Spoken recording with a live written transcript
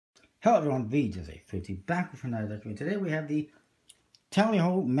Hello everyone, VJ50 back with another deck. Today we have the Tally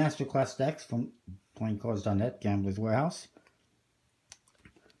Ho Masterclass decks from playingcards.net, Gambler's Warehouse.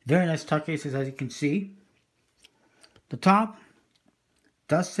 Very nice tuck cases, as you can see. The top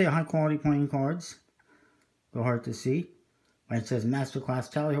does say high quality playing cards. Go hard to see. But it says Masterclass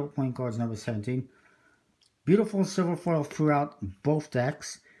Tally Ho playing cards number 17. Beautiful silver foil throughout both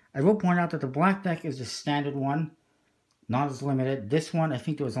decks. I will point out that the black deck is the standard one, not as limited. This one, I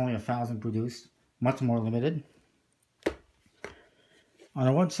think there was only 1,000 produced, much more limited. On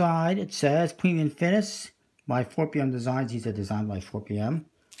the one side, it says Premium Fitness by 4 p.m. Designs. These are designed by 4 p.m.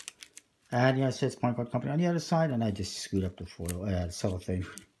 And yeah, it says Point Card Company on the other side, and I just screwed up the foil, the cellophane.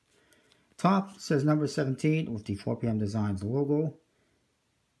 Top says number 17 with the 4 p.m. Designs logo.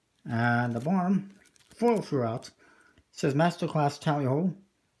 And the bottom, foil throughout, says Masterclass Tally Ho,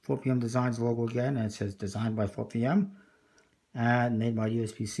 4 p.m. Designs logo again, and it says designed by 4 p.m. and made by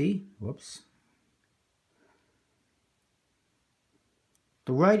USPC. Whoops.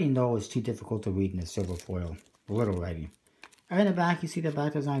 The writing, though, is too difficult to read in the silver foil. The little writing. And in the back, you see the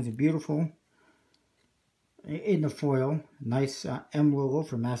back designs are beautiful. In the foil, nice M logo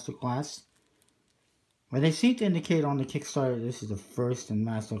for Masterclass. Well, they seem to indicate on the Kickstarter this is the first in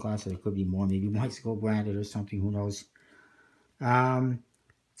Masterclass, so there could be more. Maybe Mexico branded or something, who knows.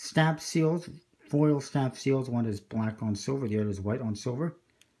 Stamp seals, foil stamp seals. One is black on silver, the other is white on silver.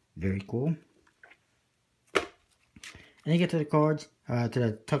 Very cool. And you get to the cards, to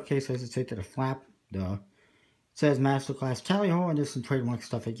the tuck case, I should say, to the flap. It says Masterclass Tally Ho, and there's some trademark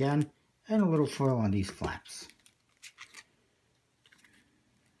stuff again, and a little foil on these flaps.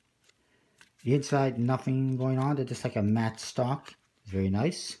 The inside, nothing going on. They're just like a matte stock. It's very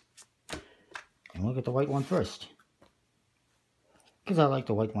nice. And we'll get the white one first, because I like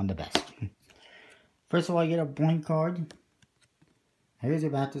the white one the best. First of all, you get a blank card. Here's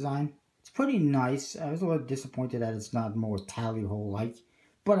your back design. It's pretty nice. I was a little disappointed that it's not more Tally Ho-like,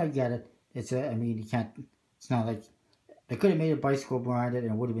 but I get it. I mean, you can't, it's not like, they could have made a bicycle branded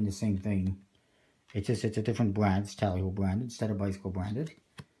and it would have been the same thing. It's just, it's a different brand. It's Tally Ho branded instead of bicycle branded.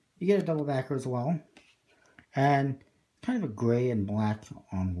 You get a double backer as well. And kind of a gray and black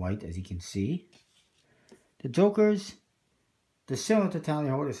on white, as you can see. The Jokers, the similar to Tally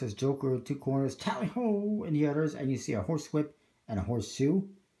Ho, it says Joker, 2 corners, Tally Ho in the others, and you see a horsewhip and a horseshoe.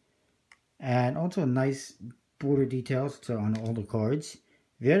 And also nice border details on all the cards.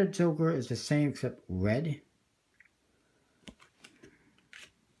 The other Joker is the same except red.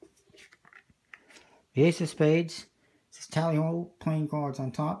 The Ace of Spades says Tally Ho playing cards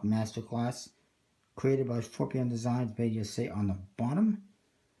on top. Masterclass. Created by 4 p.m. Designs, made you say on the bottom.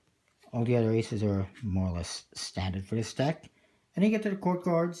 All the other aces are more or less standard for this deck. And then you get to the court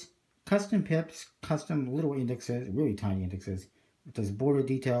cards. Custom pips, custom little indexes, really tiny indexes. With those border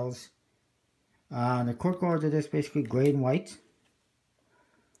details. The court cards are just basically gray and white.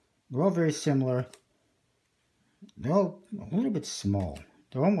 They're all very similar. They're all a little bit small.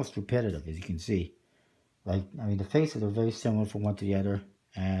 They're almost repetitive, as you can see. Like, I mean, the faces are very similar from one to the other,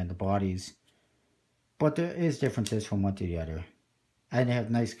 and the bodies. But there is differences from one to the other. And they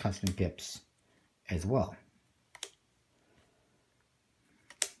have nice custom pips as well.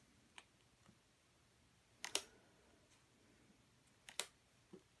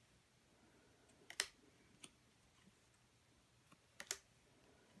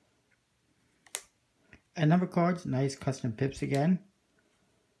 And number cards, nice custom pips again.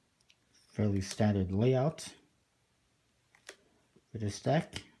 Fairly standard layout for this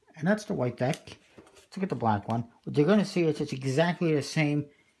deck. And that's the white deck. Let's look at the black one. What you're going to see is it's exactly the same.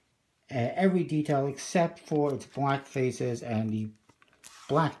 Every detail except for its black faces and the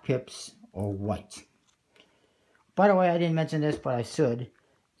black pips are white. By the way, I didn't mention this, but I should.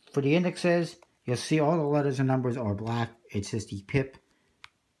 For the indexes, you'll see all the letters and numbers are black. It's just the pip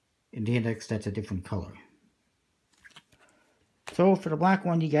in the index that's a different color. So for the black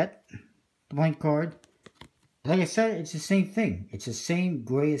one, you get the blank card. Like I said, it's the same thing. It's the same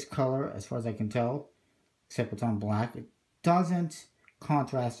grayish color as far as I can tell, except it's on black. It doesn't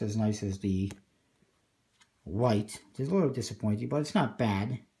contrast as nice as the white. It's a little disappointing, but it's not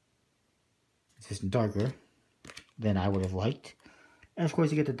bad. It's just darker than I would have liked. And of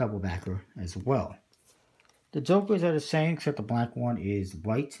course, you get the double backer as well. The Jokers are the same, except the black one is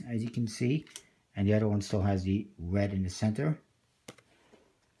white, as you can see. And the other one still has the red in the center.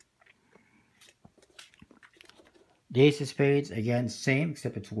 The Ace of Spades, again, same,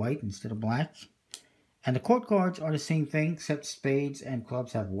 except it's white instead of black. And the court cards are the same thing, except spades and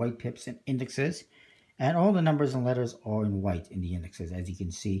clubs have white pips and indexes. And all the numbers and letters are in white in the indexes, as you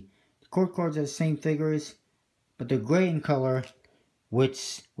can see. The court cards are the same figures, but they're gray in color.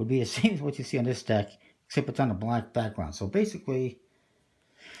 which would be the same as what you see on this deck, except it's on a black background. So basically,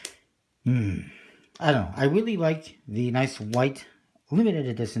 I don't know. I really like the nice white limited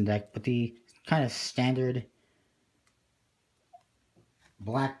edition deck, but the kind of standard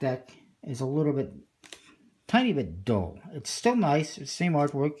black deck is a little bit, tiny bit dull. It's still nice. It's the same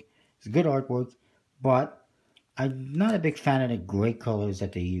artwork. It's good artwork, but I'm not a big fan of the gray colors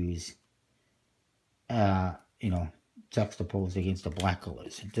that they use. You know, juxtaposed against the black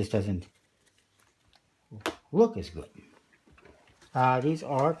colors. It just doesn't look as good. These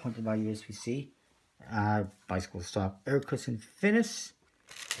are printed by USB-C. Bicycle stop air cushion finish,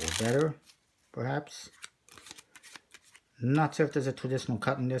 or better, perhaps. Not sure if there's a traditional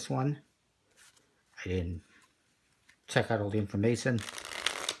cut in this one. I didn't check out all the information,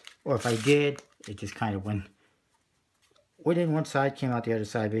 or if I did, it just kind of went within one side, came out the other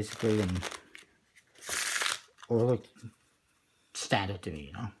side, basically, and or looked standard to me,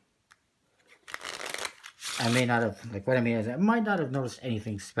 you know. I may not have, like what I mean is I might not have noticed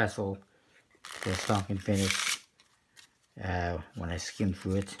anything special for stock and finish when I skimmed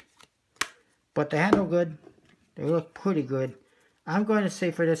through it. But they handle good. They look pretty good. I'm going to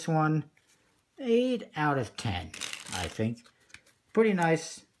say for this one, 8 out of 10, I think. Pretty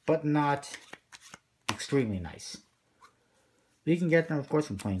nice, but not extremely nice. You can get them, of course,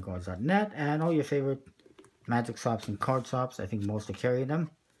 from playingcards.net and all your favorite magic shops and card shops. I think most are carrying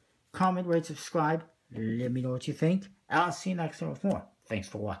them. Comment, rate, subscribe. Let me know what you think. I'll see you next time with more. Thanks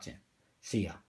for watching. See ya.